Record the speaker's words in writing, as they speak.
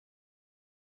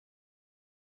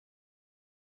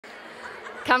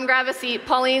Come grab a seat.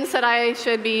 Pauline said I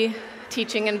should be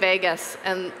teaching in Vegas,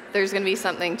 and there's going to be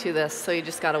something to this, so you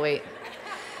just got to wait.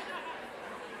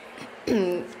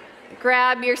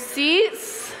 Grab your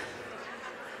seats.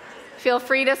 Feel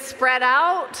free to spread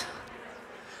out.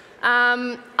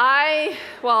 I'll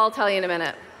tell you in a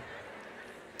minute.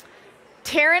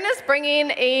 Taryn is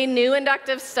bringing a new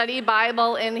inductive study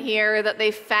Bible in here that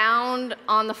they found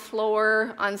on the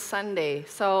floor on Sunday.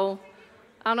 So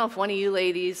I don't know if one of you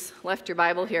ladies left your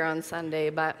Bible here on Sunday,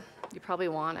 but you probably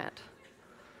want it.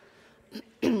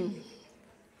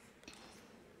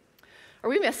 Are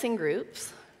we missing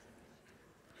groups?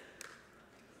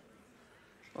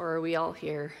 Or are we all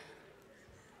here?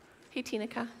 Hey,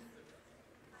 Tinika.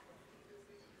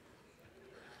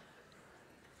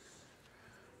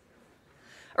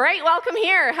 All right, welcome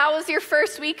here. How was your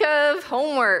first week of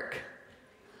homework?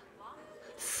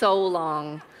 So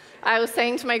long. I was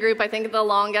saying to my group, I think the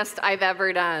longest I've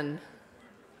ever done.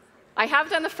 I have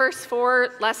done the first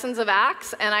 4 lessons of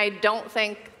Acts, and I don't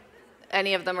think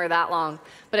any of them are that long.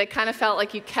 But it kind of felt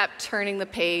like you kept turning the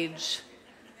page.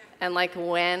 And like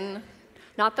when,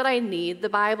 not that I need the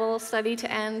Bible study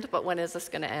to end, but when is this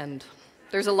going to end?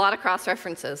 There's a lot of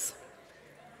cross-references.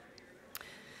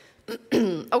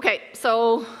 Okay,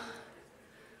 so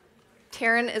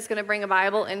Taryn is going to bring a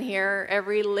Bible in here.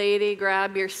 Every lady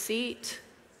grab your seat.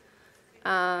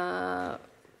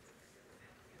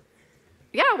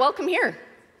 Welcome here.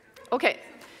 Okay,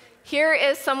 here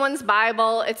is someone's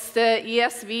Bible. It's the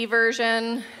ESV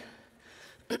version.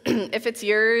 If it's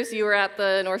yours, you were at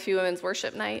the Northview Women's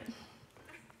Worship Night.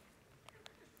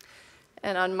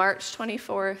 And on March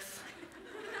 24th,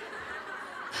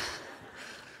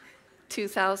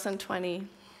 2020,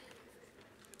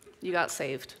 you got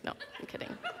saved. No, I'm kidding.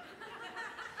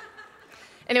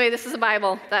 Anyway, this is a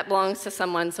Bible that belongs to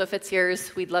someone, so if it's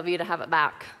yours, we'd love you to have it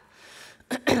back.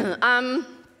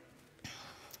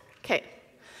 Okay.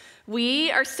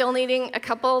 We are still needing a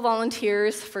couple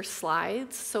volunteers for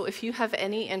slides, so if you have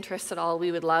any interest at all,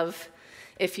 we would love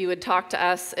if you would talk to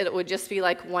us. It would just be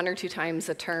like 1 or 2 times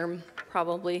a term,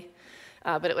 probably,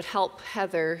 but it would help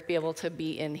Heather be able to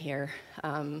be in here.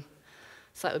 So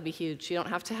that would be huge. You don't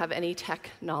have to have any tech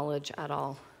knowledge at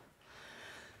all.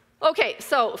 Okay,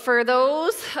 so for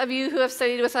those of you who have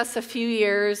studied with us a few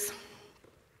years,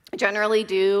 I generally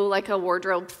do like a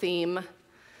wardrobe theme,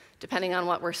 depending on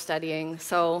what we're studying.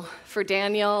 So for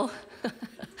Daniel,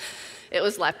 it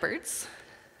was leopards.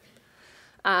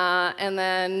 And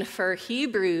then for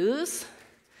Hebrews,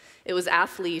 it was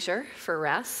athleisure for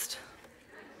rest.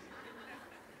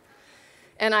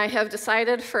 And I have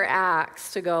decided for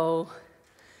Acts to go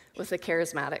with a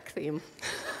charismatic theme.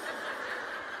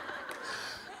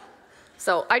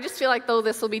 So I just feel like, though,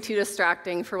 this will be too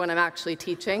distracting for when I'm actually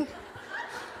teaching.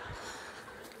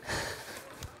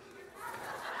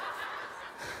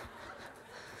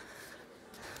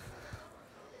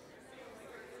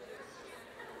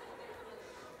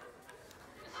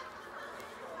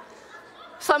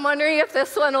 So I'm wondering if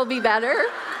this one will be better.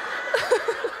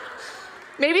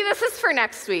 Maybe this is for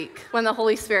next week when the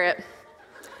Holy Spirit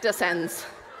descends.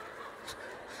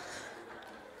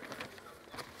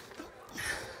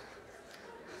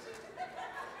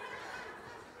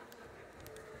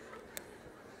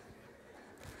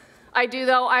 I do,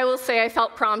 though, I will say I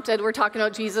felt prompted. We're talking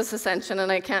about Jesus' ascension,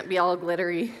 and I can't be all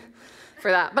glittery for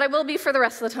that. But I will be for the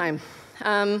rest of the time.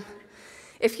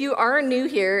 If you are new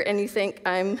here and you think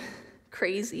I'm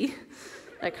crazy,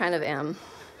 I kind of am.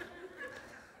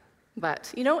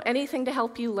 But, anything to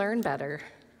help you learn better.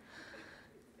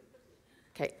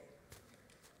 Okay.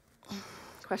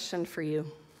 Question for you.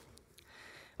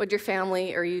 What did your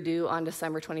family or you do on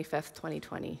December 25th,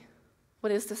 2020?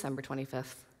 What is December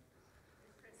 25th?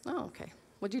 Oh, okay.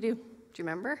 What'd you do? Do you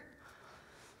remember?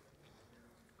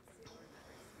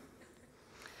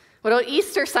 What about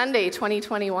Easter Sunday,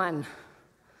 2021? Is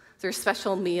there a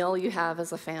special meal you have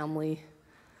as a family?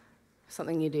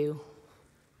 Something you do?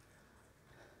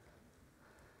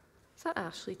 Is that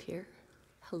Ashley Tier?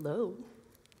 Hello.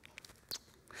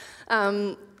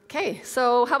 Okay,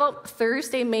 so how about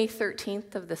Thursday, May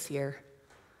 13th of this year?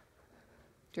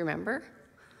 Do you remember?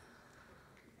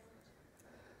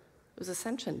 It was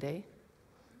Ascension Day.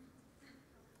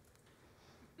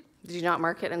 Did you not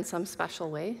mark it in some special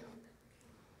way?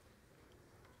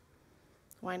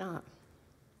 Why not?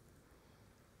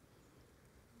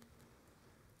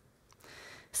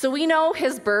 So we know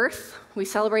his birth. We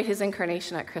celebrate his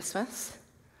incarnation at Christmas.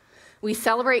 We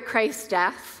celebrate Christ's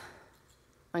death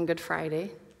on Good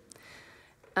Friday.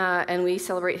 And we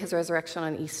celebrate his resurrection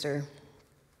on Easter.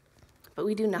 But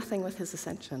we do nothing with his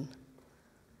ascension.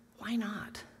 Why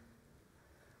not?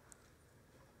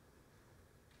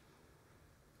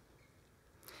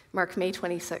 Mark May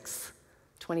 26,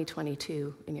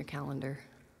 2022 in your calendar,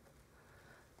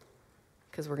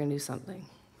 because we're going to do something.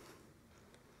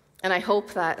 And I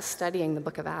hope that studying the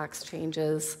book of Acts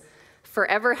changes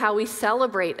forever how we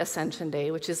celebrate Ascension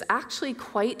Day, which is actually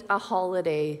quite a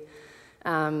holiday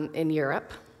in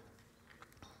Europe.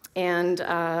 And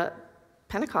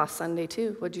Pentecost Sunday,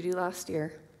 too. What'd you do last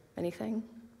year? Anything?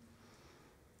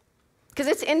 Because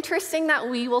it's interesting that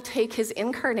we will take his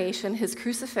incarnation, his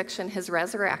crucifixion, his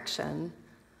resurrection,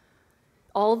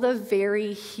 all the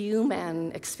very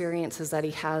human experiences that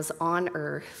he has on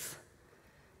earth,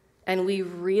 and we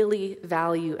really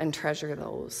value and treasure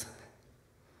those.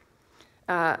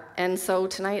 And so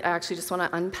tonight, I actually just want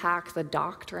to unpack the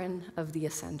doctrine of the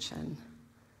ascension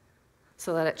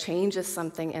so that it changes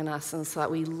something in us and so that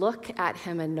we look at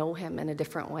him and know him in a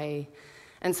different way.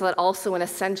 And so that also when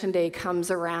Ascension Day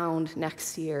comes around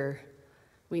next year,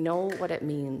 we know what it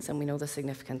means and we know the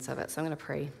significance of it. So I'm going to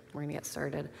pray. We're going to get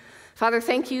started. Father,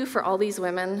 thank you for all these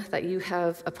women that you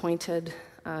have appointed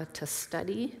to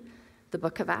study the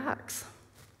book of Acts.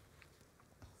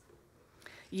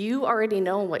 You already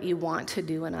know what you want to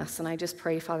do in us, and I just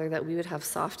pray, Father, that we would have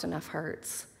soft enough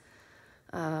hearts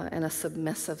and a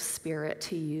submissive spirit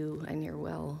to you and your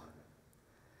will,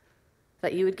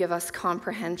 that you would give us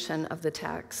comprehension of the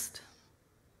text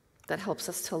that helps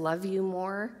us to love you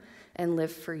more and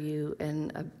live for you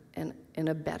in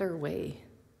a better way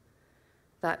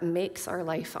that makes our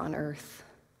life on earth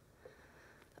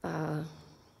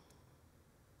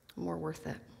more worth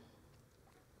it.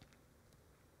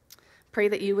 Pray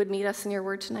that you would meet us in your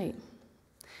word tonight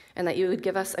and that you would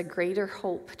give us a greater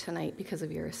hope tonight because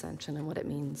of your ascension and what it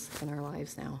means in our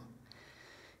lives now.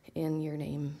 In your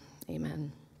name,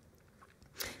 amen.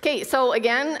 Okay, so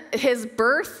again, his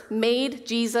birth made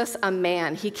Jesus a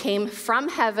man. He came from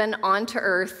heaven onto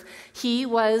earth. He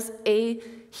was a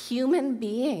human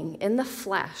being in the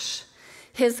flesh.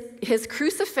 His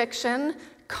crucifixion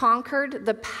conquered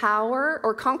the power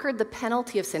or conquered the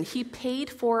penalty of sin. He paid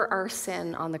for our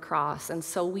sin on the cross, and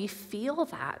so we feel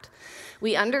that.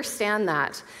 We understand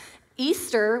that.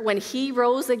 Easter, when he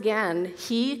rose again,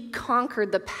 he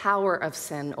conquered the power of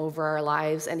sin over our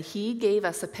lives, and he gave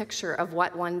us a picture of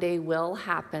what one day will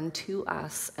happen to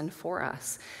us and for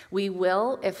us. We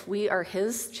will, if we are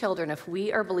his children, if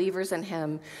we are believers in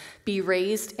him, be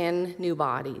raised in new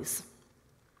bodies.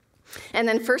 And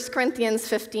then 1 Corinthians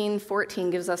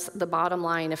 15:14 gives us the bottom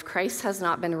line. If Christ has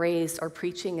not been raised, our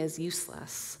preaching is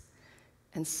useless,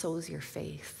 and so is your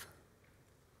faith.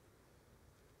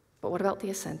 But what about the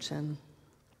ascension?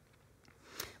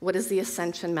 What does the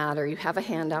ascension matter? You have a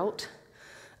handout,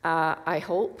 I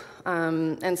hope.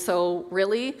 And so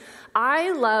really,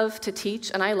 I love to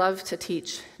teach, and I love to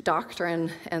teach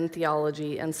doctrine and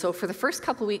theology. And so for the first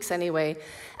couple weeks anyway,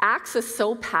 Acts is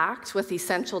so packed with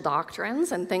essential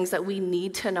doctrines and things that we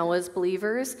need to know as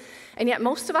believers. And yet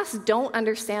most of us don't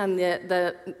understand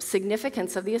the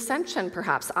significance of the ascension,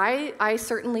 perhaps. I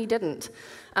certainly didn't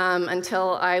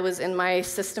until I was in my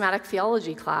systematic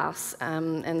theology class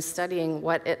and studying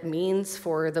what it means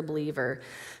for the believer.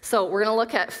 So we're going to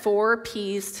look at 4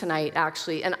 P's tonight,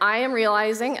 actually. And I am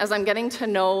realizing, as I'm getting to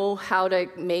know how to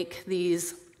make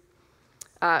these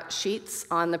sheets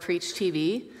on the Preach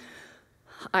TV,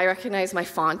 I recognize my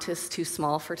font is too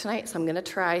small for tonight, so I'm going to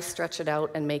try stretch it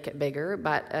out and make it bigger,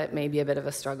 but it may be a bit of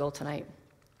a struggle tonight.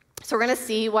 So we're going to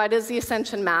see, why does the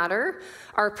ascension matter?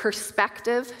 Our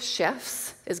perspective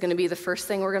shifts is going to be the first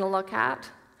thing we're going to look at.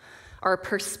 Our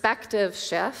perspective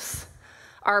shifts.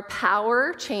 Our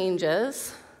power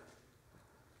changes.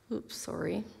 Oops,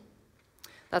 sorry.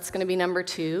 That's going to be number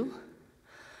 2.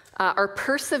 Our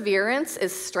perseverance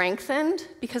is strengthened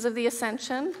because of the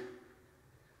ascension.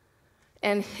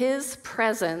 And his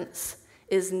presence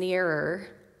is nearer,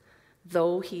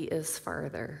 though he is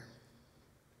farther.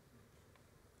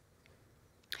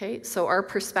 Okay, so our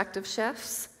perspective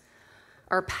shifts.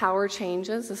 Our power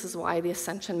changes. This is why the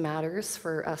ascension matters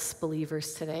for us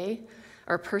believers today.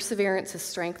 Our perseverance is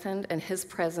strengthened, and his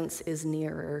presence is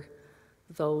nearer,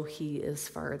 though he is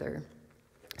farther.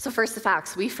 So first, the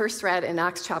facts. We first read in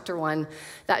Acts chapter 1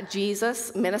 that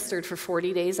Jesus ministered for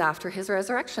 40 days after his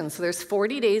resurrection. So there's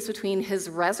 40 days between his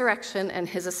resurrection and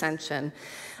his ascension.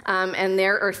 And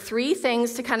there are 3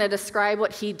 things to kind of describe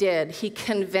what he did. He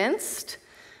convinced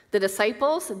the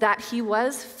disciples that he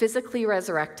was physically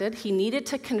resurrected. He needed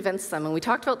to convince them, and we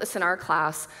talked about this in our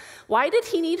class. Why did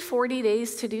he need 40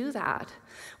 days to do that?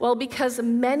 Well, because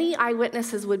many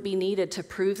eyewitnesses would be needed to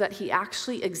prove that he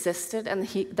actually existed and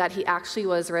that he actually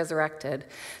was resurrected.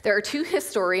 There are two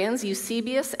historians,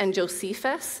 Eusebius and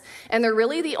Josephus, and they're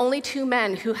really the only two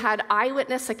men who had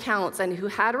eyewitness accounts and who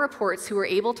had reports who were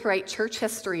able to write church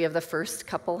history of the first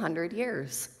couple hundred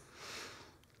years.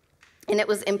 And it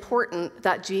was important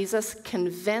that Jesus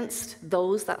convinced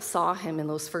those that saw him in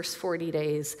those first 40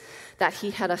 days that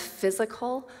he had a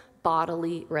physical,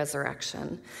 bodily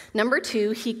resurrection. Number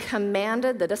two, he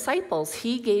commanded the disciples.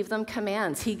 He gave them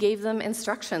commands. He gave them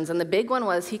instructions. And the big one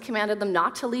was he commanded them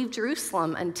not to leave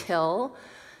Jerusalem until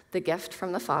the gift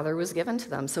from the Father was given to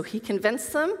them. So he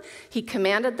convinced them, he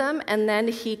commanded them, and then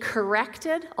he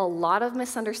corrected a lot of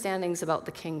misunderstandings about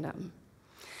the kingdom.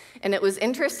 And it was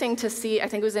interesting to see, I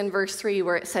think it was in verse 3,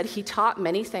 where it said he taught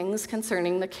many things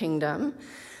concerning the kingdom.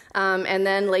 And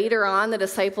then later on, the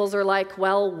disciples are like,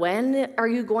 well, when are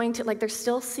you going to, like, they're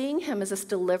still seeing him as this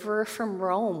deliverer from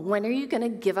Rome. When are you going to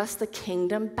give us the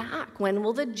kingdom back? When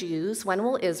will the Jews, when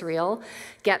will Israel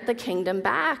get the kingdom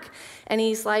back? And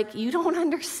he's like, you don't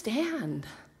understand.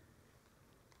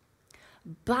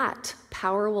 But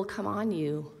power will come on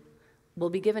you, will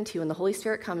be given to you, and the Holy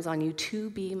Spirit comes on you to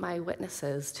be my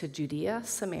witnesses to Judea,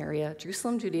 Samaria,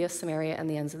 Jerusalem, Judea, Samaria, and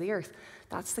the ends of the earth.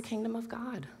 That's the kingdom of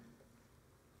God.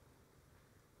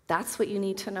 That's what you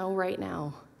need to know right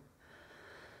now.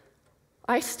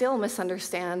 I still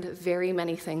misunderstand very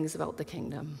many things about the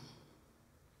kingdom.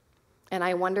 And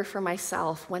I wonder for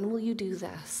myself, when will you do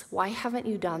this? Why haven't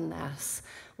you done this?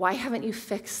 Why haven't you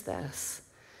fixed this?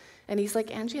 And he's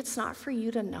like, Angie, it's not for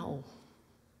you to know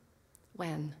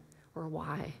when or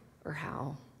why or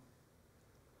how.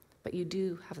 But you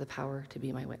do have the power to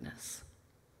be my witness.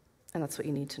 And that's what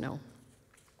you need to know.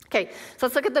 Okay, so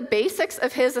let's look at the basics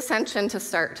of his ascension to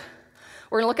start.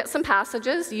 We're going to look at some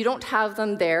passages. You don't have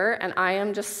them there, and I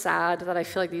am just sad that I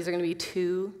feel like these are going to be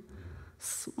too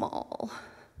small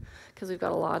because we've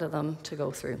got a lot of them to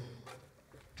go through.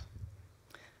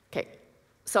 Okay,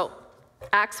 so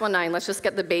Acts 1:9, let's just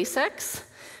get the basics.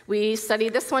 We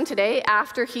studied this one today.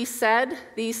 After he said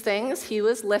these things, he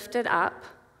was lifted up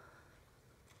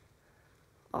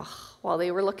while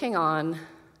they were looking on,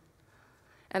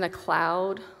 and a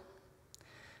cloud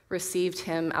received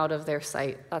him out of their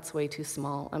sight. That's way too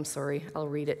small. I'm sorry. I'll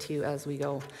read it to you as we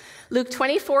go. Luke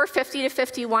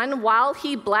 24:50-51, while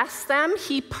he blessed them,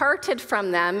 he parted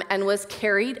from them and was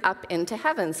carried up into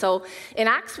heaven. So in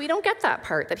Acts, we don't get that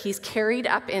part, that he's carried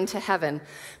up into heaven.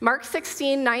 Mark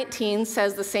 16:19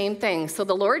 says the same thing. So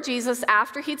the Lord Jesus,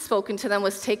 after he'd spoken to them,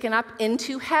 was taken up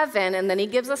into heaven, and then he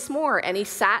gives us more, and he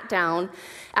sat down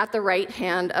at the right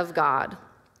hand of God.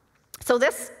 So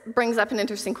this brings up an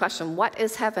interesting question. What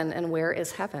is heaven and where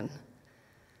is heaven?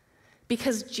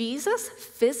 Because Jesus'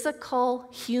 physical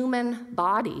human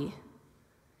body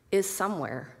is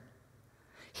somewhere.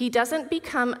 He doesn't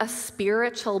become a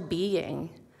spiritual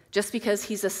being just because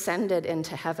he's ascended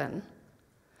into heaven.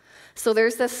 So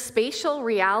there's this spatial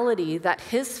reality that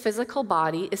his physical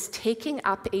body is taking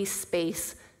up a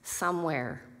space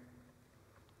somewhere.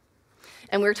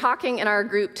 And we were talking in our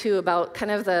group too about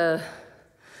kind of the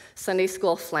Sunday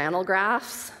school flannel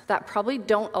graphs that probably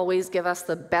don't always give us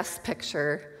the best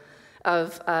picture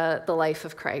of the life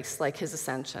of Christ, like his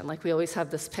ascension. Like we always have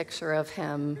this picture of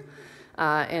him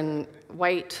in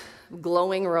white,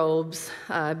 glowing robes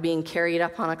being carried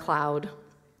up on a cloud.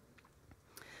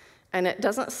 And it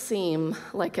doesn't seem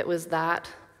like it was that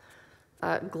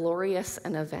glorious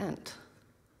an event.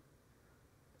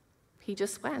 He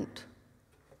just went.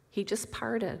 He just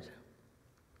parted.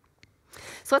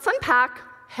 So let's unpack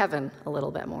heaven a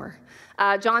little bit more.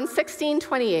 John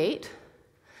 16:28,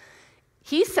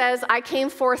 he says, I came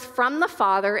forth from the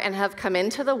Father and have come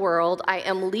into the world. I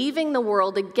am leaving the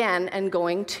world again and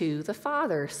going to the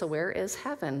Father. So where is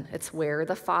heaven? It's where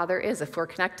the Father is. If we're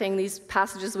connecting these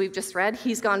passages we've just read,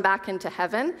 he's gone back into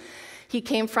heaven. He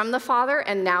came from the Father,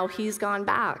 and now he's gone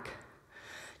back.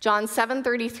 John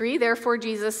 7:33, therefore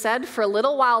Jesus said, for a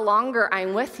little while longer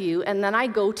I'm with you, and then I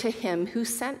go to him who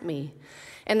sent me.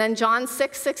 And then John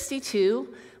 6:62,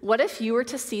 what if you were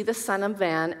to see the Son of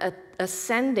Man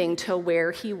ascending to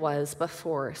where he was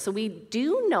before? So we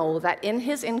do know that in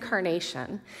his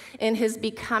incarnation, in his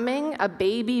becoming a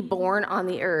baby born on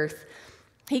the earth,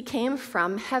 he came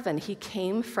from heaven. He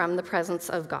came from the presence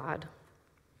of God.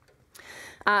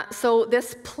 So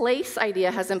this place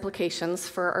idea has implications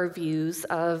for our views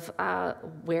of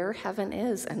where heaven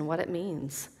is and what it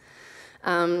means.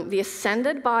 The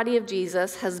ascended body of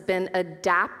Jesus has been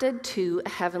adapted to a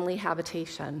heavenly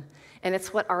habitation, And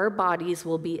it's what our bodies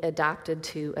will be adapted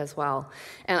to as well.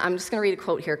 And I'm just going to read a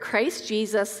quote here. Christ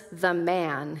Jesus, the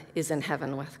man, is in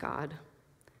heaven with God,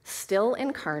 still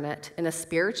incarnate in a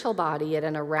spiritual body, yet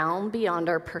in a realm beyond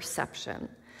our perception.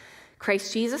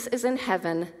 Christ Jesus is in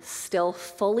heaven, still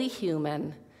fully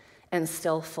human and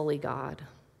still fully God.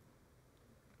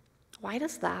 Why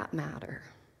does that matter?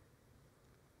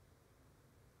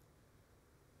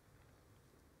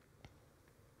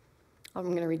 I'm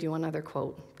going to read you one other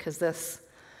quote, because this,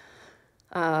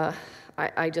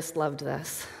 I just loved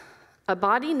this. A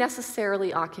body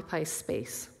necessarily occupies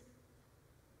space.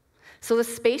 So the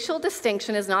spatial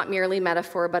distinction is not merely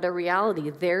metaphor, but a reality.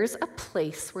 There's a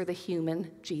place where the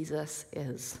human Jesus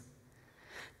is.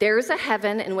 There is a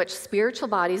heaven in which spiritual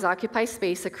bodies occupy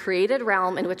space, a created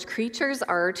realm in which creatures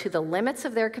are to the limits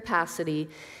of their capacity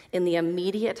in the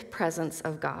immediate presence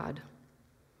of God.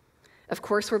 Of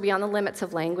course, we're beyond the limits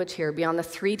of language here, beyond the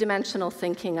three-dimensional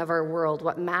thinking of our world.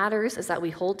 What matters is that we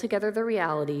hold together the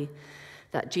reality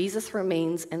that Jesus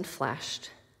remains enfleshed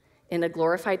in a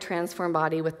glorified, transformed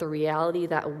body with the reality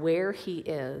that where he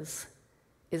is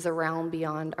a realm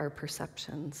beyond our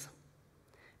perceptions,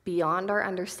 beyond our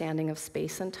understanding of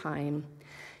space and time,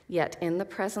 yet in the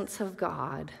presence of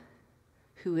God,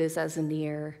 who is as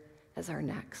near as our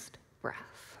next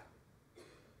breath.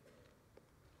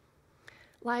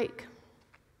 Like,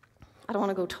 I don't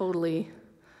want to go totally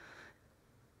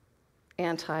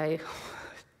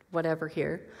anti-whatever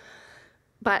here,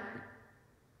 but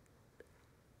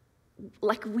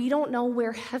like we don't know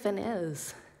where heaven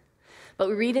is. But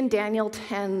we read in Daniel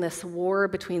 10 this war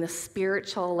between the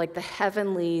spiritual, like the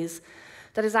heavenlies,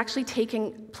 that is actually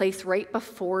taking place right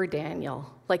before Daniel,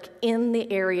 like in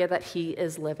the area that he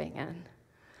is living in.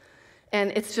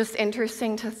 And it's just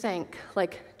interesting to think,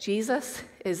 like Jesus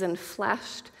is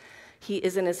enfleshed. He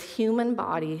is in his human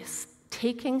body,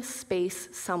 taking space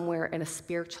somewhere in a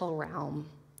spiritual realm.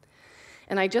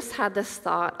 And I just had this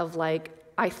thought of like,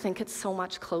 I think it's so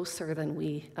much closer than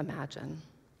we imagine.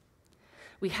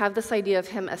 We have this idea of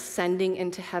him ascending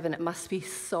into heaven. It must be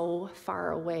so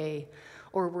far away,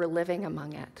 or we're living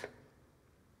among it.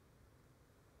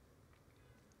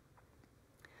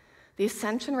 The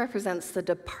ascension represents the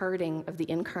departing of the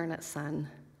incarnate Son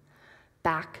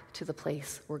back to the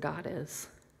place where God is,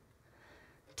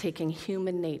 taking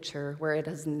human nature where it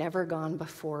has never gone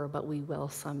before, but we will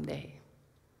someday.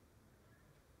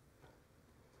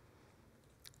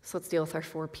 So let's deal with our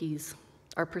 4 Ps.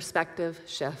 Our perspective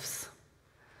shifts.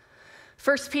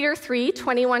 1 Peter 3,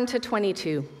 21 to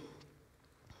 22.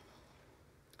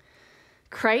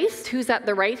 Christ, who's at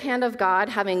the right hand of God,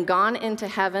 having gone into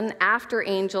heaven after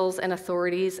angels and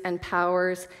authorities and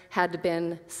powers had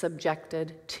been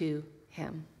subjected to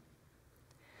him.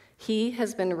 He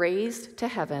has been raised to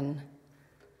heaven,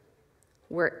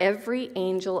 where every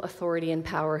angel, authority, and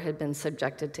power had been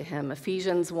subjected to him.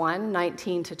 Ephesians 1,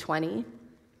 19 to 20.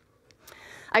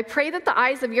 I pray that the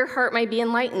eyes of your heart might be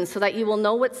enlightened, so that you will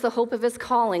know what's the hope of his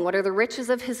calling, what are the riches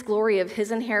of his glory, of his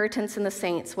inheritance in the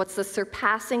saints, what's the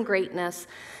surpassing greatness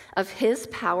of his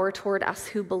power toward us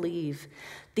who believe.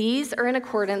 These are in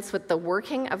accordance with the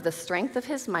working of the strength of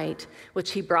his might,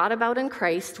 which he brought about in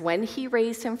Christ when he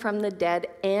raised him from the dead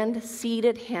and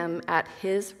seated him at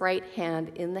his right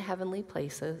hand in the heavenly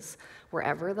places,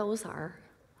 wherever those are,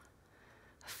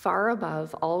 far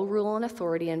above all rule and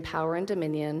authority and power and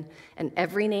dominion, and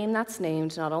every name that's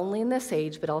named, not only in this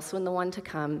age, but also in the one to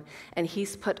come. And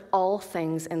he's put all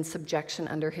things in subjection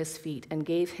under his feet and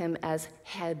gave him as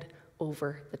head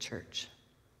over the church,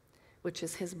 which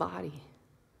is his body,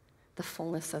 the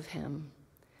fullness of him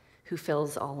who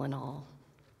fills all in all.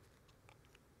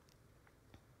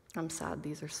 I'm sad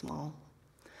these are small.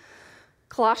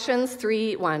 Colossians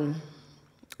 3:1.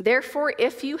 Therefore,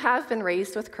 if you have been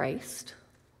raised with Christ,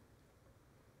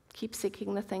 keep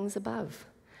seeking the things above,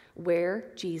 where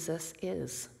Jesus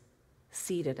is,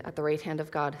 seated at the right hand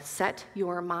of God. Set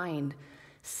your mind,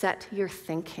 set your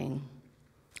thinking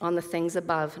on the things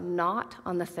above, not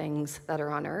on the things that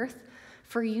are on earth,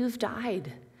 for you've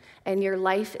died, and your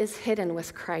life is hidden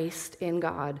with Christ in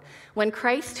God. When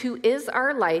Christ, who is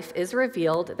our life, is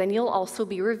revealed, then you'll also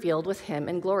be revealed with him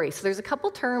in glory. So there's a couple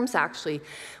terms, actually.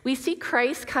 We see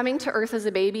Christ coming to earth as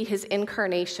a baby, his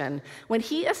incarnation. When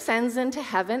he ascends into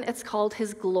heaven, it's called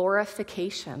his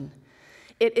glorification.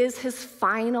 It is his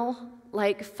final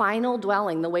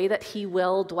dwelling, the way that he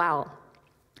will dwell.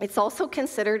 It's also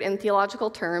considered in theological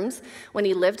terms, when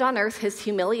he lived on earth, his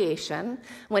humiliation,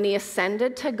 when he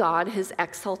ascended to God, his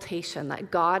exaltation, that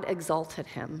God exalted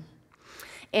him.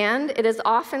 And it is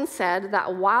often said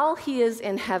that while he is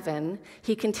in heaven,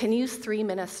 he continues 3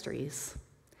 ministries.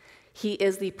 He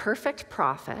is the perfect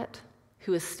prophet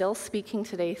who is still speaking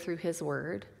today through his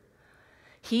word.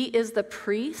 He is the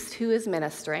priest who is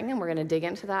ministering, and we're going to dig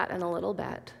into that in a little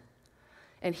bit.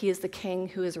 And he is the king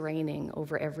who is reigning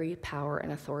over every power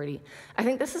and authority. I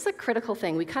think this is a critical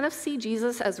thing. We kind of see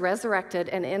Jesus as resurrected,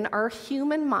 and in our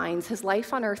human minds, his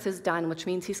life on earth is done, which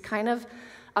means he's kind of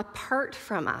apart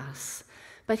from us.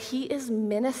 But he is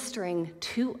ministering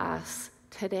to us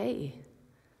today.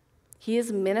 He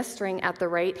is ministering at the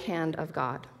right hand of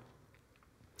God.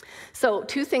 So,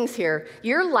 two things here.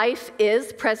 Your life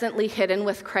is presently hidden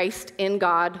with Christ in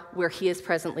God, where he is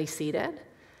presently seated,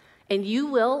 and you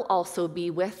will also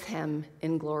be with him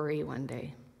in glory one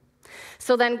day.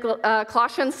 So then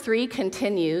Colossians 3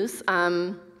 continues.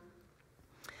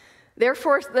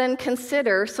 Therefore, then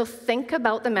consider, so think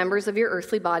about the members of your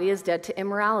earthly body as dead to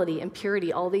immorality,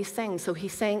 impurity, all these things. So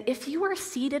he's saying, if you are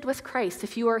seated with Christ,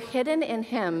 if you are hidden in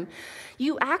him,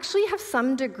 you actually have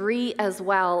some degree as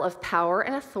well of power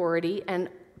and authority and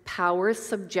powers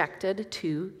subjected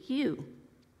to you.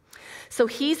 So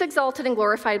he's exalted and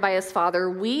glorified by his Father.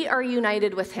 We are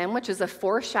united with him, which is a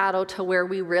foreshadow to where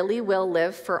we really will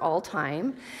live for all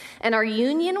time. And our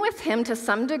union with him to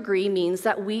some degree means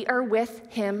that we are with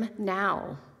him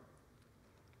now.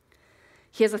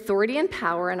 He has authority and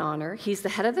power and honor. He's the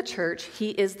head of the church. He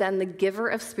is then the giver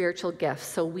of spiritual gifts.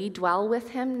 So we dwell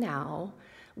with him now.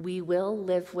 We will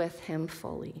live with him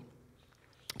fully.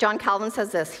 John Calvin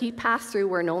says this, he passed through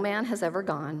where no man has ever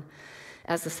gone,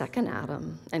 as the second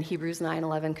Adam, and Hebrews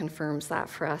 9:11 confirms that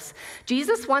for us.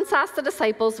 Jesus once asked the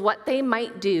disciples what they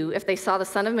might do if they saw the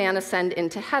Son of Man ascend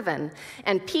into heaven.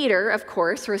 And Peter, of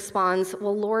course, responds,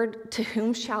 well, Lord, to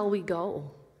whom shall we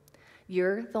go?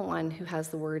 You're the one who has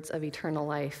the words of eternal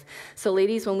life. So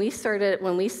ladies, when we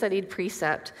studied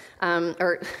precept,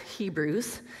 or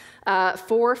Hebrews,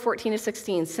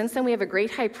 4:14-16, since then we have a great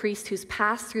high priest who's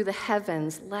passed through the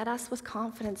heavens. Let us with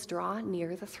confidence draw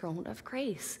near the throne of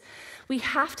grace. We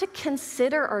have to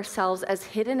consider ourselves as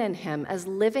hidden in him, as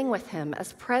living with him,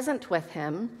 as present with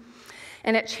him,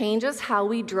 and it changes how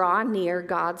we draw near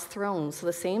God's throne. So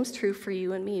the same is true for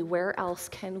you and me. Where else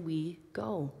can we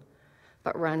go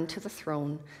but run to the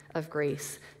throne of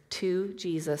grace, to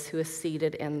Jesus who is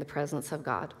seated in the presence of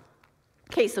God?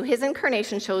 Okay, so his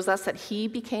incarnation shows us that he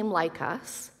became like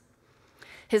us.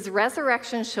 His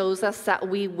resurrection shows us that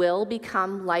we will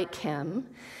become like him.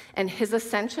 And his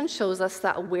ascension shows us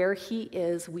that where he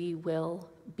is, we will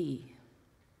be.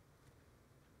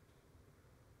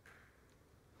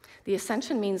 The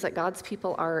ascension means that God's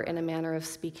people are, in a manner of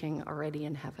speaking, already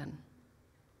in heaven.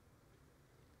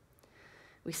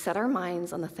 We set our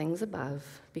minds on the things above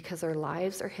because our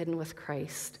lives are hidden with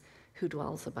Christ who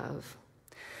dwells above.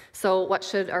 So what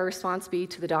should our response be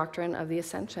to the doctrine of the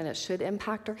ascension? It should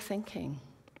impact our thinking.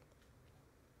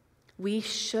 We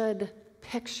should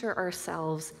picture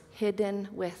ourselves hidden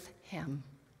with him.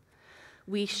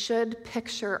 We should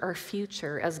picture our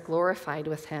future as glorified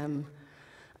with him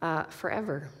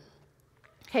forever.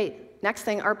 Okay, next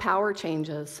thing, our power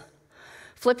changes.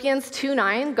 Philippians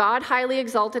 2:9, God highly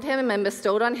exalted him and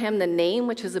bestowed on him the name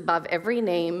which is above every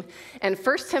name. And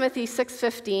 1 Timothy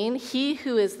 6:15, he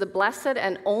who is the blessed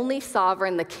and only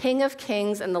sovereign, the King of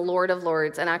kings and the Lord of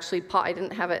lords. And actually, Paul, I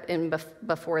didn't have it in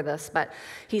before this, but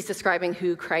he's describing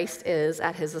who Christ is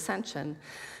at his ascension.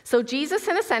 So Jesus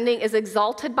in ascending is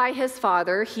exalted by his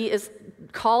Father. He is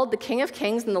called the King of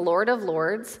kings and the Lord of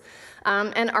lords.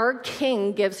 And our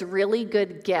King gives really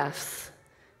good gifts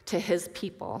to his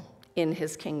people in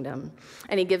his kingdom.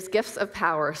 And he gives gifts of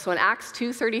power. So in Acts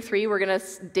 2:33, we're going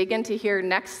to dig into here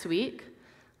next week.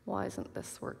 Why isn't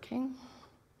this working?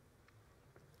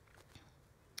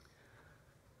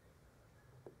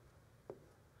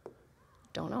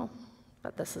 Don't know,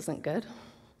 but this isn't good.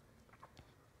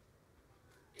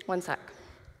 One sec.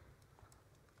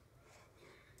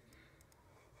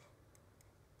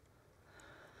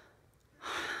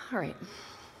 All right.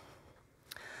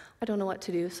 I don't know what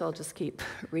to do, so I'll just keep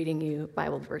reading you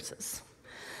Bible verses.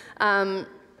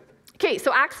 Okay,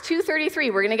 so Acts 2:33,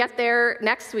 we're going to get there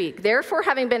next week. Therefore,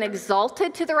 having been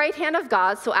exalted to the right hand of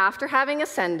God, so after having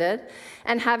ascended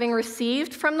and having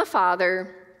received from the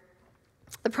Father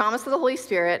the promise of the Holy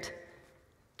Spirit,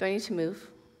 do I need to move,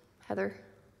 Heather?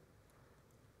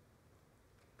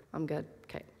 I'm good,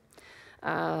 okay.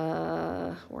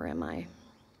 Where am I?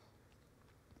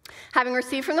 Having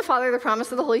received from the Father the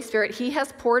promise of the Holy Spirit, he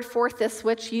has poured forth this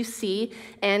which you see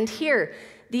and hear.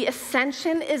 The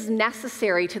ascension is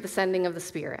necessary to the sending of the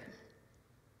Spirit.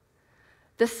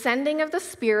 The sending of the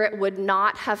Spirit would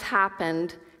not have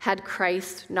happened had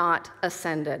Christ not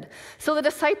ascended. So the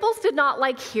disciples did not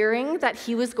like hearing that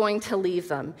he was going to leave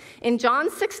them. In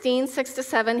John 16,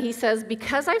 6-7, he says,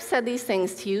 "Because I've said these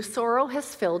things to you, sorrow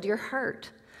has filled your heart.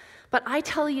 But I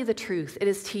tell you the truth, it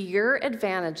is to your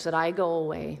advantage that I go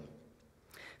away.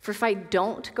 For if I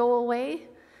don't go away,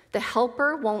 the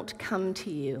Helper won't come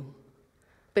to you.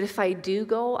 But if I do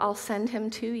go, I'll send him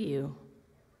to you."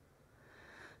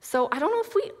 So I don't know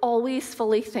if we always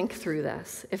fully think through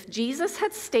this. If Jesus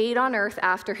had stayed on earth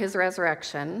after his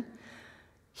resurrection,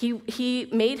 he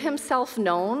made himself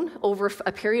known over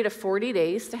a period of 40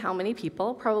 days to how many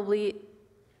people? Probably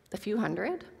a few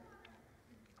hundred.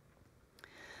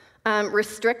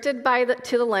 Restricted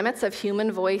to the limits of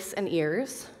human voice and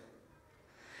ears.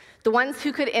 The ones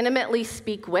who could intimately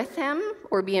speak with him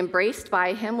or be embraced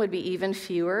by him would be even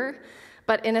fewer.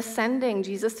 But in ascending,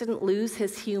 Jesus didn't lose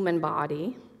his human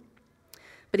body,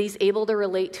 but he's able to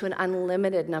relate to an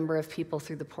unlimited number of people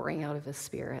through the pouring out of his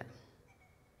Spirit.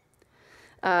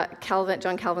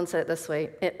 John Calvin said it this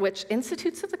way, which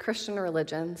Institutes of the Christian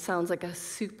Religion sounds like a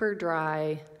super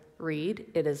dry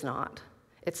read. It is not.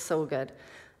 It's so good.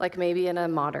 Like maybe in a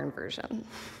modern version.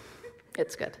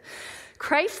 It's good.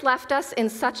 Christ left us in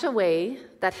such a way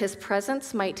that his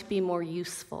presence might be more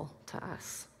useful to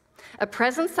us. A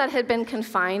presence that had been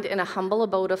confined in a humble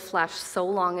abode of flesh so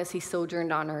long as he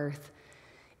sojourned on earth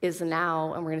is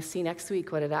now, and we're going to see next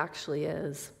week what it actually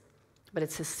is, but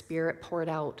it's his Spirit poured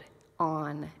out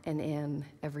on and in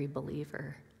every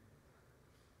believer.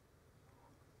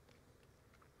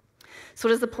 So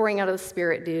what does the pouring out of the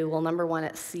Spirit do? Well, number one,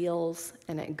 it seals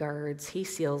and it guards. He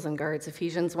seals and guards.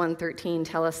 Ephesians 1:13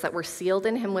 tell us that we're sealed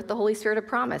in him with the Holy Spirit of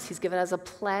promise. He's given us a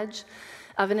pledge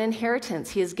of an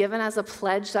inheritance. He has given us a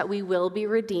pledge that we will be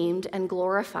redeemed and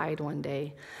glorified one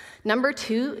day. Number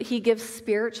two, he gives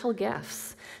spiritual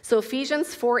gifts. So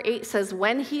Ephesians 4:8 says,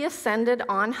 when he ascended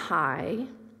on high,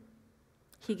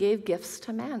 he gave gifts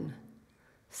to men.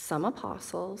 Some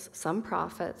apostles, some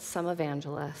prophets, some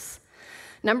evangelists.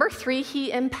 Number three,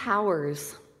 he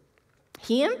empowers.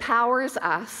 He empowers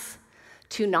us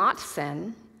to not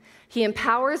sin. He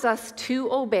empowers us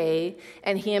to obey,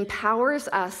 and he empowers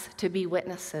us to be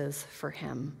witnesses for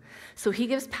him. So he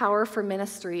gives power for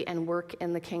ministry and work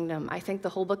in the kingdom. I think the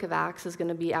whole book of Acts is going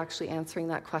to be actually answering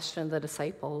that question the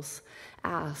disciples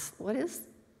asked. What is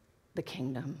the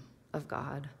kingdom of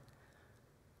God?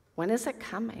 When is it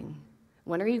coming?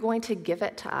 When are you going to give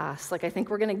it to us? I think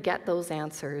we're going to get those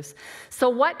answers. So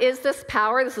what is this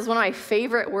power? This is one of my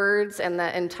favorite words in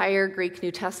the entire Greek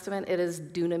New Testament. It is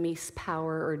dunamis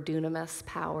power or dunamis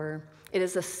power. It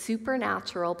is a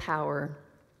supernatural power.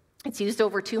 It's used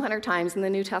over 200 times in the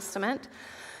New Testament.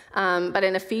 But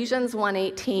in Ephesians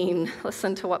 1:18,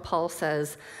 listen to what Paul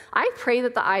says. "I pray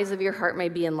that the eyes of your heart may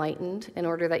be enlightened in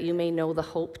order that you may know the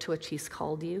hope to which he's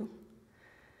called you,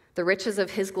 the riches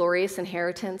of his glorious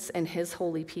inheritance in his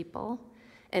holy people,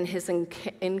 and his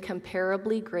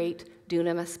incomparably great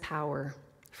dunamis power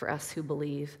for us who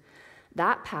believe.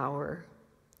 That power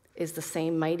is the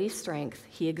same mighty strength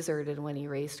he exerted when he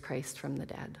raised Christ from the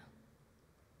dead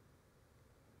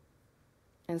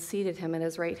and seated him at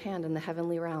his right hand in the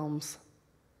heavenly realms."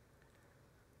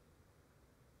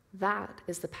 That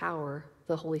is the power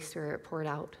the Holy Spirit poured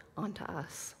out onto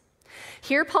us.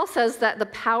 Here, Paul says that the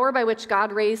power by which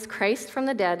God raised Christ from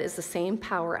the dead is the same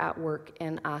power at work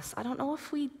in us. I don't know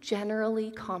if we generally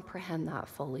comprehend that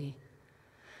fully.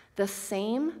 The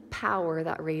same power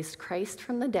that raised Christ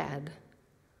from the dead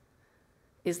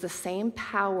is the same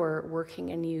power working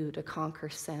in you to conquer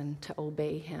sin, to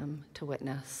obey him, to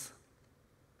witness.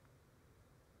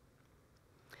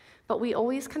 But we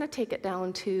always kind of take it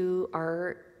down to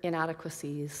our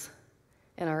inadequacies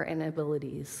and our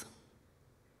inabilities.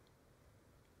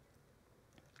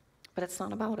 But it's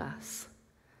not about us.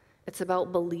 It's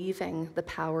about believing the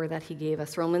power that he gave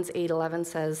us. Romans 8:11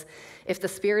 says, "If the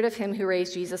Spirit of him who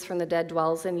raised Jesus from the dead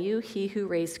dwells in you, he who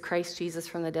raised Christ Jesus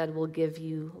from the dead will give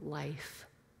you life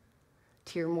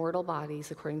to your mortal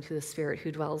bodies according to the Spirit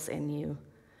who dwells in you."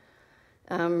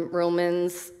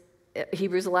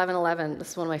 Hebrews 11:11,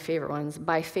 this is one of my favorite ones.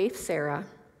 "By faith, Sarah,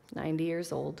 90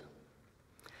 years old,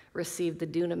 received the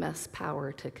dunamis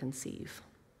power to conceive."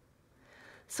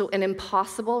 So an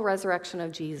impossible resurrection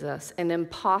of Jesus, an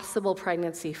impossible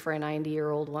pregnancy for a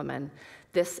 90-year-old woman,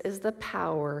 this is the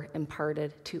power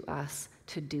imparted to us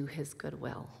to do his good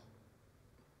will.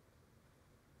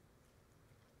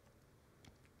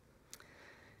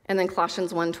 And then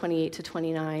Colossians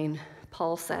 1:28-29,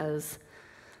 Paul says,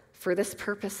 "For this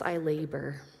purpose I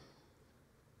labor,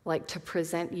 to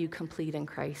present you complete in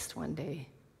Christ one day,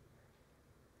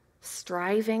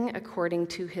 striving according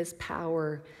to his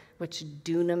power, which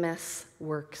dunamis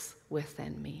works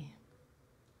within me.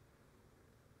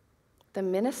 The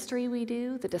ministry we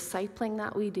do, the discipling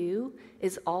that we do,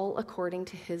 is all according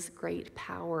to his great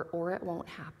power, or it won't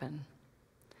happen.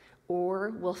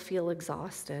 Or we'll feel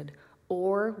exhausted,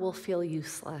 or we'll feel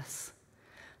useless.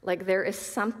 Like there is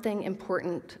something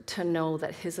important to know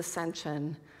that his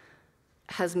ascension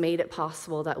has made it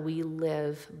possible that we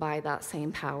live by that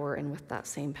same power and with that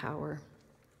same power.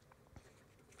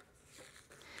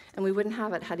 And we wouldn't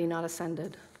have it had he not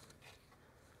ascended.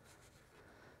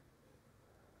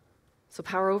 So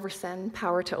power over sin,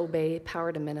 power to obey,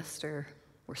 power to minister.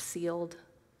 We're sealed,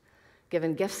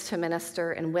 given gifts to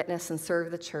minister and witness and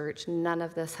serve the church. None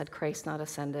of this had Christ not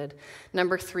ascended.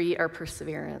 Number 3, our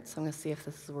perseverance. I'm going to see if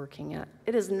this is working yet.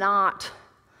 It is not.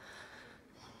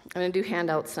 I'm going to do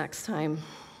handouts next time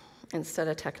instead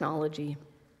of technology.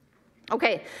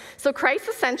 Okay, so Christ's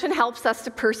ascension helps us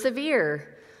to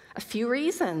persevere. A few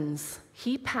reasons.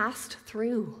 He passed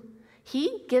through.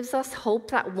 He gives us hope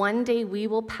that one day we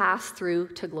will pass through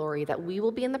to glory, that we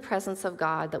will be in the presence of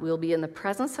God, that we will be in the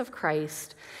presence of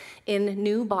Christ in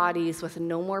new bodies with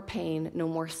no more pain, no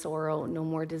more sorrow, no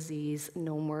more disease,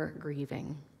 no more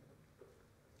grieving.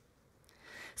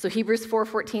 So Hebrews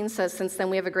 4:14 says, since then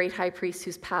we have a great high priest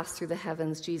who's passed through the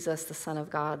heavens, Jesus, the Son of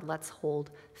God. Let's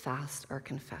hold fast our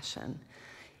confession.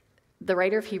 The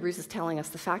writer of Hebrews is telling us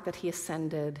the fact that he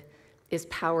ascended is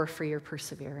power for your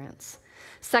perseverance.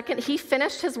 Second, he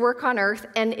finished his work on earth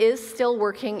and is still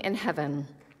working in heaven.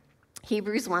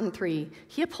 Hebrews 1:3,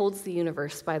 he upholds the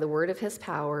universe by the word of his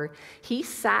power. He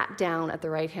sat down at the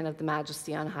right hand of the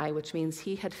majesty on high, which means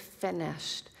he had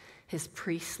finished his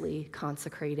priestly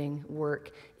consecrating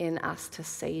work in us to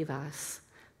save us,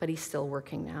 but he's still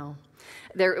working now.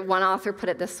 One author put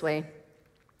it this way,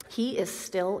 he is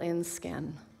still in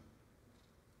skin.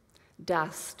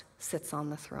 Dust sits on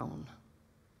the throne.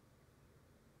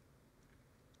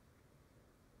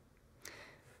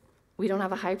 We don't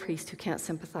have a high priest who can't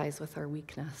sympathize with our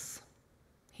weakness.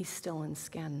 He's still in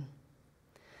skin.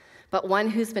 But one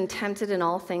who's been tempted in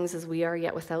all things as we are,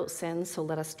 yet without sin, so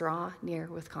let us draw near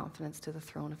with confidence to the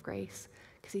throne of grace,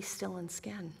 because he's still in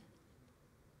skin.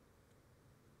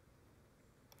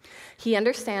 He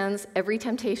understands every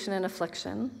temptation and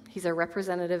affliction. He's a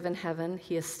representative in heaven.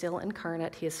 He is still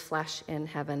incarnate. He is flesh in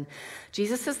heaven.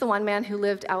 Jesus is the one man who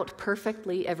lived out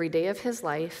perfectly every day of his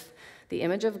life, the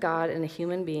image of God in a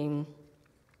human being.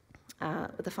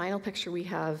 The final picture we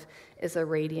have is a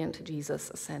radiant Jesus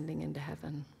ascending into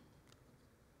heaven.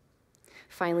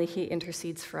 Finally, he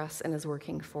intercedes for us and is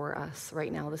working for us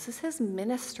right now. This is his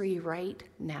ministry right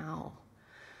now.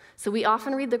 So we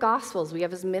often read the Gospels. We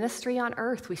have his ministry on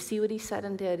earth. We see what he said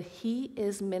and did. He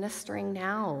is ministering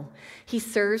now. He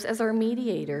serves as our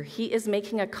mediator. He is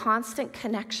making a constant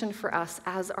connection for us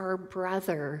as our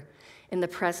brother in the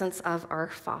presence of our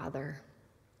Father,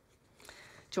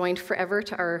 joined forever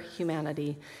to our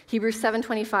humanity. Hebrews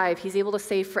 7:25, he's able to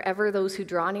save forever those who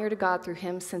draw near to God through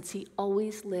him, since he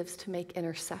always lives to make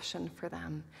intercession for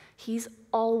them. He's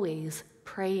always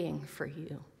praying for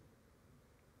you.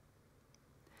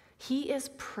 He is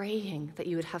praying that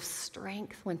you would have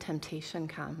strength when temptation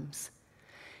comes.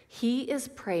 He is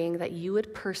praying that you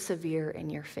would persevere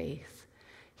in your faith.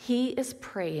 He is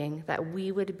praying that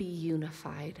we would be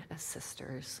unified as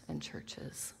sisters and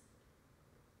churches.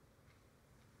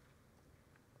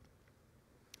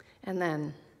 And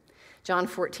then, John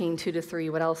 14:2-3,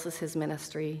 what else is his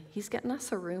ministry? He's getting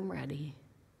us a room ready.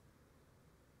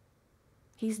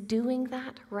 He's doing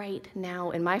that right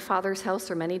now. In my Father's house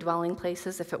are many dwelling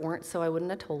places. If it weren't so, I wouldn't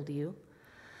have told you.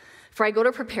 For I go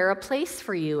to prepare a place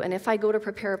for you. And if I go to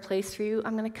prepare a place for you,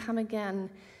 I'm going to come again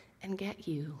and get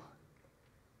you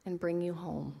and bring you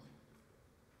home.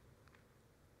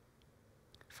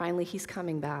 Finally, he's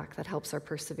coming back. That helps our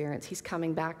perseverance. He's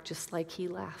coming back just like he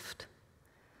left,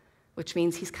 which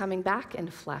means he's coming back in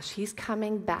flesh. He's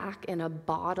coming back in a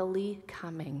bodily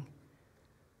coming.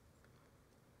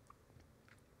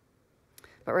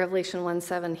 But Revelation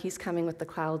 1:7, he's coming with the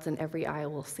clouds and every eye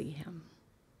will see him.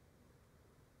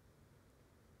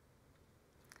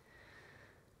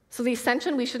 So the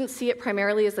ascension, we shouldn't see it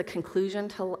primarily as a conclusion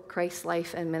to Christ's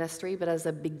life and ministry, but as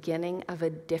a beginning of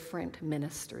a different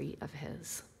ministry of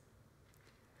his,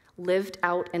 lived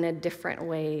out in a different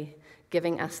way,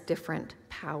 giving us different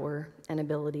power and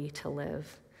ability to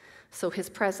live. So his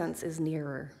presence is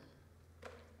nearer,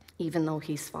 even though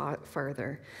he's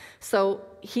farther. So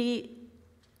he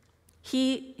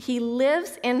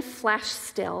lives in flesh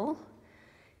still.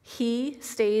 He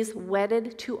stays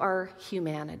wedded to our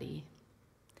humanity.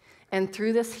 And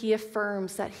through this, he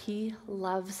affirms that he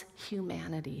loves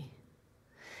humanity.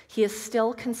 He is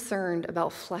still concerned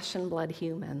about flesh and blood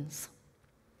humans.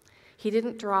 He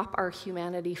didn't drop our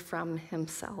humanity from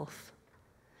himself.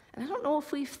 And I don't know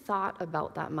if we've thought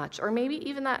about that much, or maybe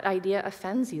even that idea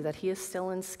offends you, that he is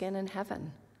still in skin in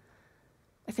heaven.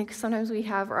 I think sometimes we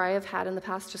have, or I have had in the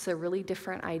past, just a really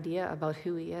different idea about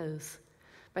who he is.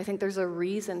 But I think there's a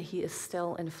reason he is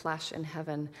still in flesh in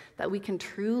heaven, that we can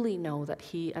truly know that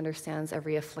he understands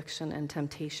every affliction and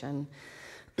temptation.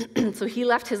 So he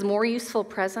left his more useful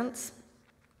presence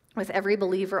with every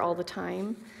believer all the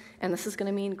time. And this is going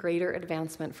to mean greater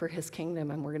advancement for his kingdom,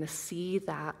 and we're going to see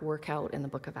that work out in the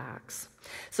book of Acts.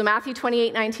 So Matthew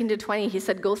 28:19-20, he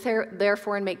said, "Go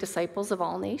therefore and make disciples of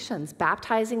all nations,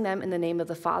 baptizing them in the name of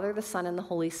the Father, the Son, and the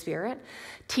Holy Spirit,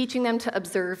 teaching them to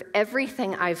observe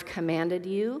everything I've commanded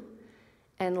you,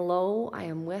 and lo, I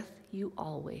am with you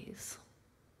always,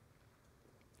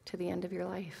 to the end of your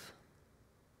life."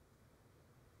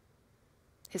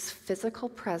 His physical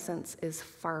presence is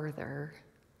farther,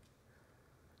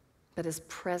 but his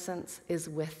presence is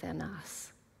within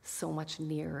us, so much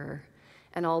nearer.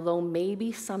 And although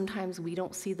maybe sometimes we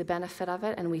don't see the benefit of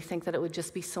it, and we think that it would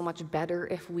just be so much better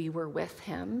if we were with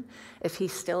him, if he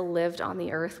still lived on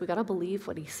the earth, we got to believe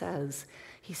what he says.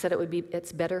 He said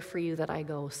it's better for you that I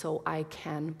go, so I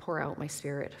can pour out my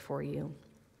Spirit for you.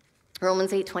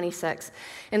 Romans 8:26,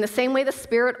 "In the same way the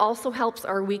Spirit also helps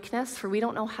our weakness, for we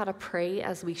don't know how to pray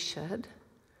as we should.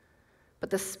 But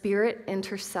the Spirit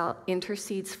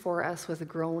intercedes for us with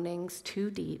groanings too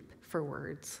deep for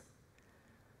words.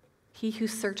 He who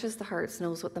searches the hearts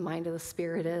knows what the mind of the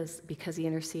Spirit is, because he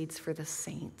intercedes for the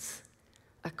saints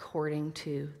according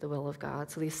to the will of God."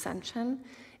 So the ascension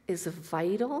is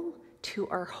vital to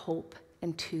our hope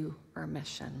and to our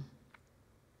mission.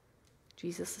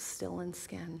 Jesus is still in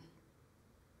skin.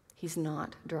 He's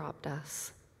not dropped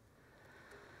us.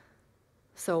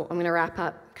 So I'm going to wrap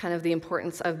up kind of the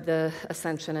importance of the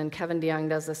ascension, and Kevin DeYoung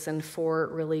does this in 4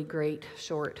 really great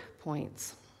short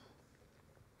points.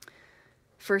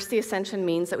 First, the ascension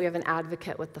means that we have an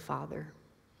advocate with the Father.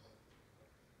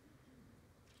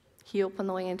 He opened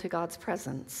the way into God's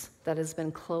presence that has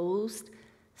been closed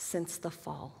since the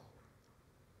fall.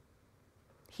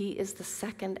 He is the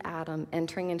second Adam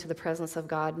entering into the presence of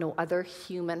God. No other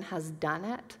human has done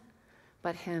it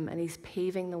but him, and he's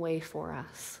paving the way for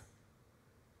us.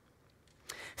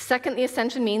 Second, the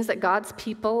ascension means that God's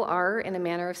people are, in a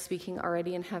manner of speaking,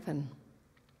 already in heaven.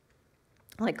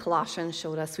 Like Colossians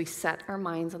showed us, we set our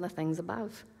minds on the things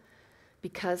above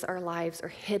because our lives are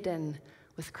hidden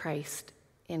with Christ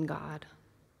in God.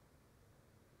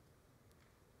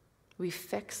 We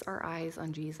fix our eyes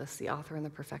on Jesus, the author and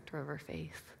the perfecter of our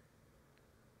faith.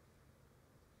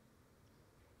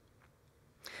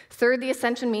 Third, the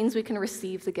ascension means we can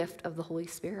receive the gift of the Holy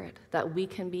Spirit, that we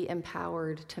can be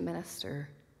empowered to minister.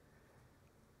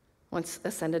 Once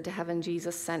ascended to heaven,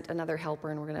 Jesus sent another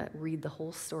helper, and we're going to read the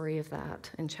whole story of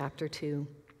that in chapter 2.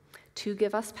 To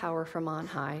give us power from on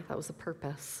high, that was the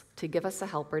purpose. To give us a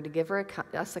helper, to give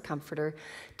us a comforter,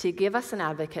 to give us an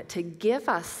advocate, to give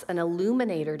us an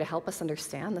illuminator to help us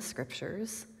understand the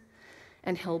scriptures.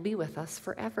 And he'll be with us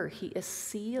forever. He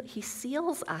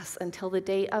seals us until the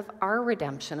day of our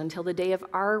redemption, until the day of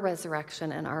our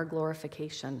resurrection and our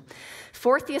glorification.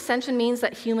 Fourth, the ascension means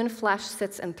that human flesh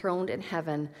sits enthroned in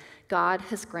heaven. God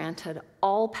has granted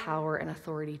all power and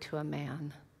authority to a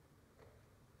man.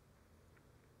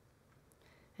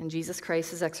 And Jesus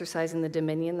Christ is exercising the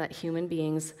dominion that human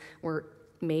beings were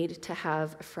made to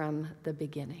have from the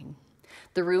beginning.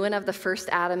 The ruin of the first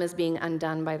Adam is being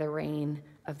undone by the reign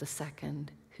of the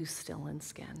second, who's still in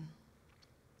skin.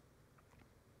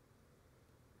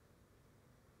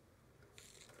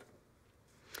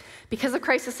 Because of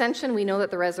Christ's ascension, we know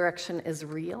that the resurrection is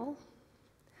real.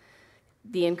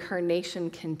 The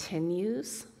incarnation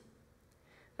continues.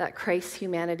 That Christ's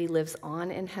humanity lives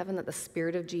on in heaven, that the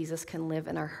Spirit of Jesus can live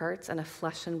in our hearts, and a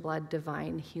flesh and blood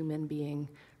divine human being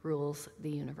rules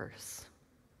the universe.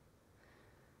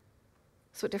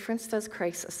 So what difference does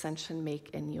Christ's ascension make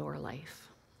in your life?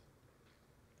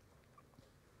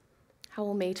 How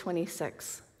will May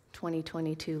 26,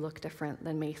 2022 look different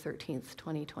than May 13th,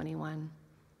 2021?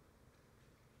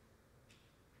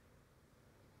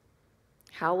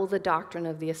 How will the doctrine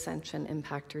of the ascension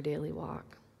impact your daily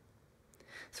walk?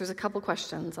 So there's a couple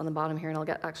questions on the bottom here, and I'll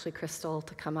get actually Crystal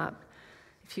to come up.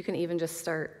 If you can even just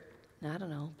start, I don't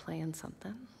know, playing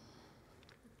something.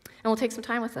 And we'll take some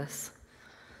time with this.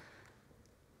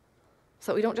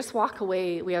 So we don't just walk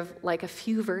away. We have like a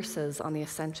few verses on the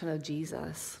ascension of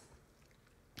Jesus,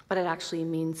 but it actually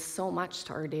means so much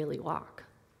to our daily walk.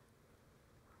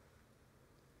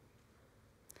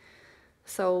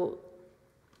 So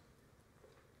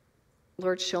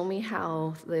Lord, show me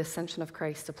how the ascension of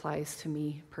Christ applies to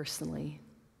me personally.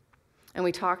 And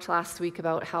we talked last week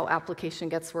about how application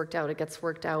gets worked out. It gets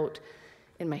worked out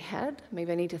in my head.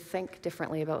 Maybe I need to think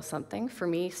differently about something. For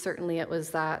me, certainly it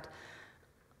was that,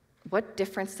 what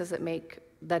difference does it make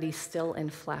that he's still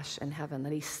in flesh in heaven,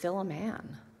 that he's still a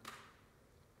man?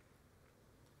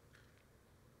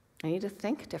 I need to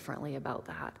think differently about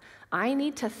that. I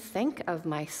need to think of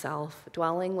myself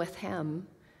dwelling with him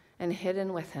and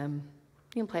hidden with him.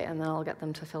 You can play it, and then I'll get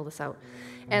them to fill this out.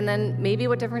 And then maybe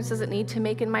what difference does it need to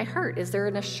make in my heart? Is there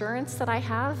an assurance that I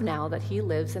have now that he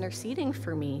lives interceding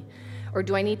for me? Or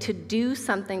do I need to do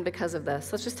something because of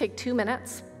this? Let's just take 2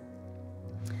 minutes.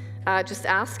 Just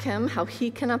ask him how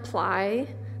he can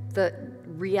apply the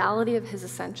reality of his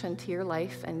ascension to your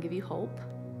life and give you hope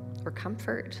or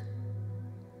comfort.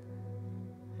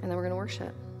 And then we're going to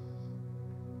worship.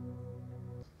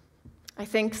 I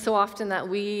think so often that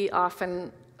we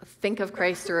often think of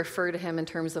Christ or refer to him in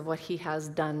terms of what he has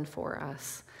done for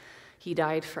us. He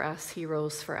died for us. He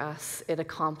rose for us. It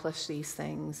accomplished these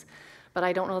things. But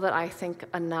I don't know that I think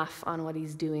enough on what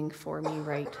he's doing for me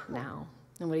right now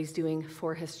and what he's doing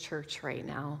for his church right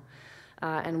now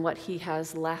and what he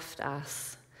has left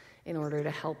us in order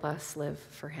to help us live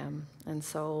for him. And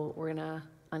so we're going to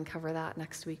uncover that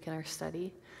next week in our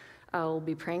study. I'll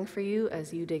be praying for you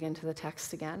as you dig into the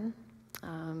text again.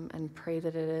 And pray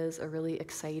that it is a really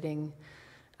exciting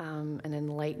and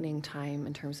enlightening time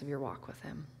in terms of your walk with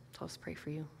him. So I'll just pray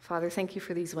for you. Father, thank you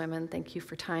for these women. Thank you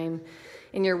for time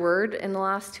in your word in the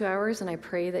last 2 hours, and I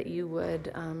pray that you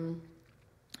would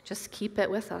just keep it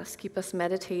with us, keep us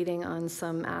meditating on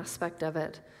some aspect of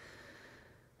it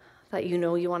that you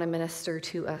know you want to minister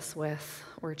to us with,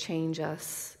 or change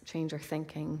us, change our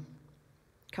thinking,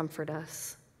 comfort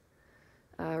us,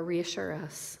 reassure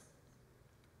us.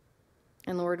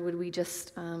 And Lord, would we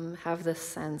just have this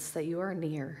sense that you are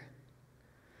near,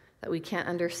 that we can't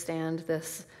understand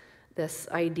this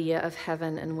idea of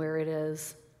heaven and where it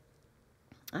is,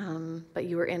 but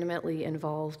you are intimately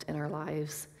involved in our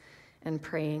lives and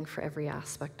praying for every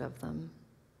aspect of them.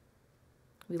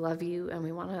 We love you and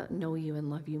we want to know you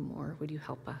and love you more. Would you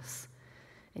help us?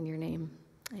 In your name,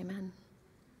 amen.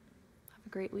 Have a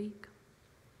great week.